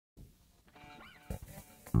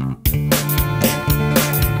The devil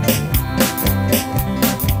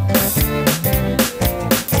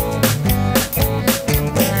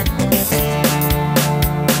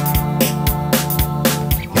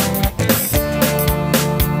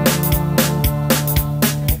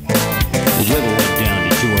went down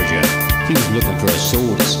to Georgia. He was looking for a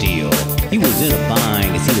soul to steal. He was in a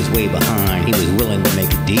bind as he was way behind. He was willing to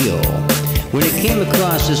make a deal. When he came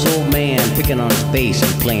across this old man picking on his bass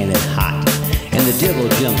and playing it hot, and the devil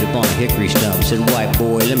jumped upon a hickory stump and said, "White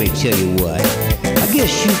boy, let me tell you what. I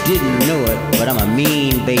guess you didn't know it, but I'm a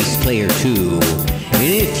mean bass player too. And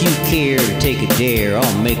if you care to take a dare,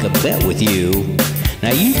 I'll make a bet with you.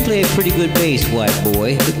 Now you play a pretty good bass, white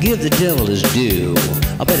boy, but give the devil his due.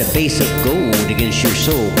 I'll bet a bass of gold against your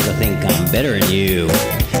soul, but I think I'm better than you."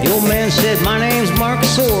 The old man said, "My name's Mark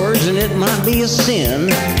Swords, and it might be a sin,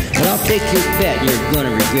 but I'll take your bet and you're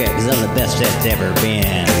gonna regret, cause I'm the best that's ever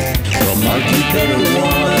been." "Well, Mark, you better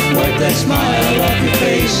warm up, wipe that smile off your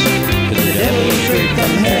face, cause the devil is straight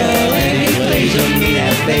from hell, and he plays a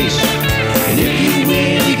mean-ass bass. And if you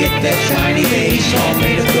win, you get that shiny bass all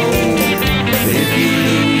made of gold. But if you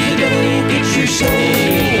lose, the devil gets your soul."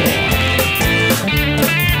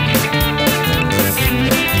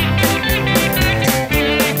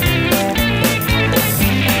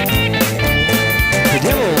 The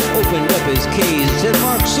devil opened up his case and said,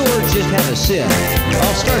 "Mark Swords, just have a sip.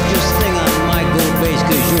 I'll start this thing on my gold bass,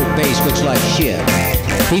 cause your bass looks like shit."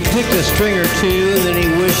 He picked a string or two, and then he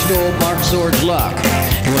wished old Mark Swords luck.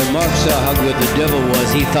 And when Mark saw how good the devil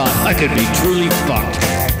was, he thought, "I could be truly fucked."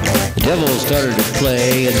 The devil started to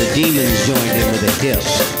play, and the demons joined in with a hiss.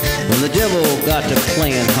 When the devil got to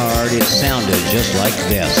playing hard, it sounded just like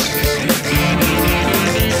this.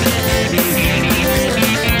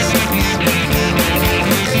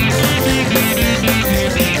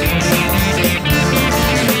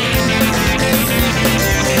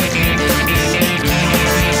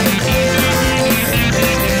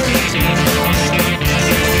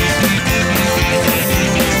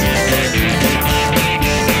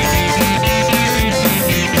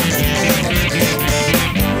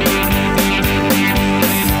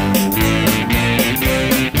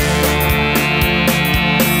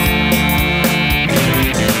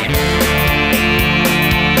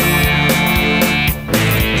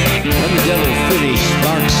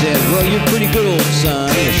 "Well, you're pretty good, old son.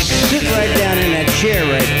 Sit right down in that chair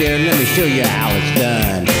right there and let me show you how it's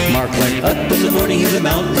done." Mark went up in the morning as a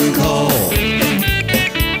mountain call.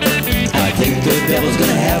 "I think the devil's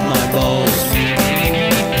gonna have my balls,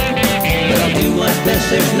 but I'll do my best,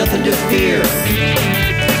 there's nothing to fear,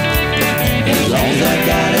 as long as I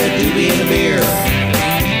gotta do being a beer."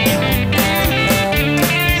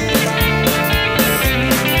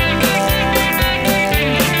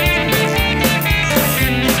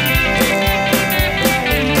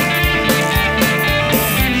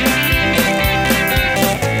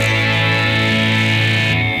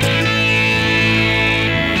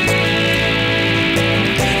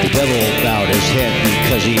 The devil bowed his head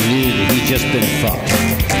because he knew that he'd just been fucked.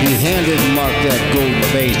 He handed Mark that gold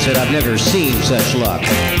bass, said, "I've never seen such luck."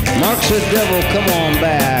 Mark said, "Devil, come on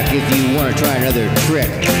back if you want to try another trick.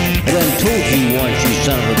 I done told you once, you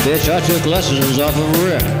son of a bitch, I took lessons off of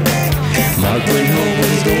Rick." Mark went home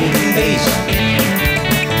with his golden bass,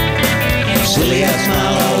 silly-ass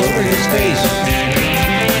smile all over his face.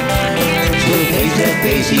 So he plays that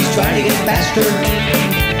bass, he's trying to get faster.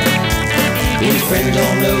 His friends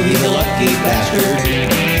all know he's a lucky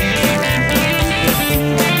bastard.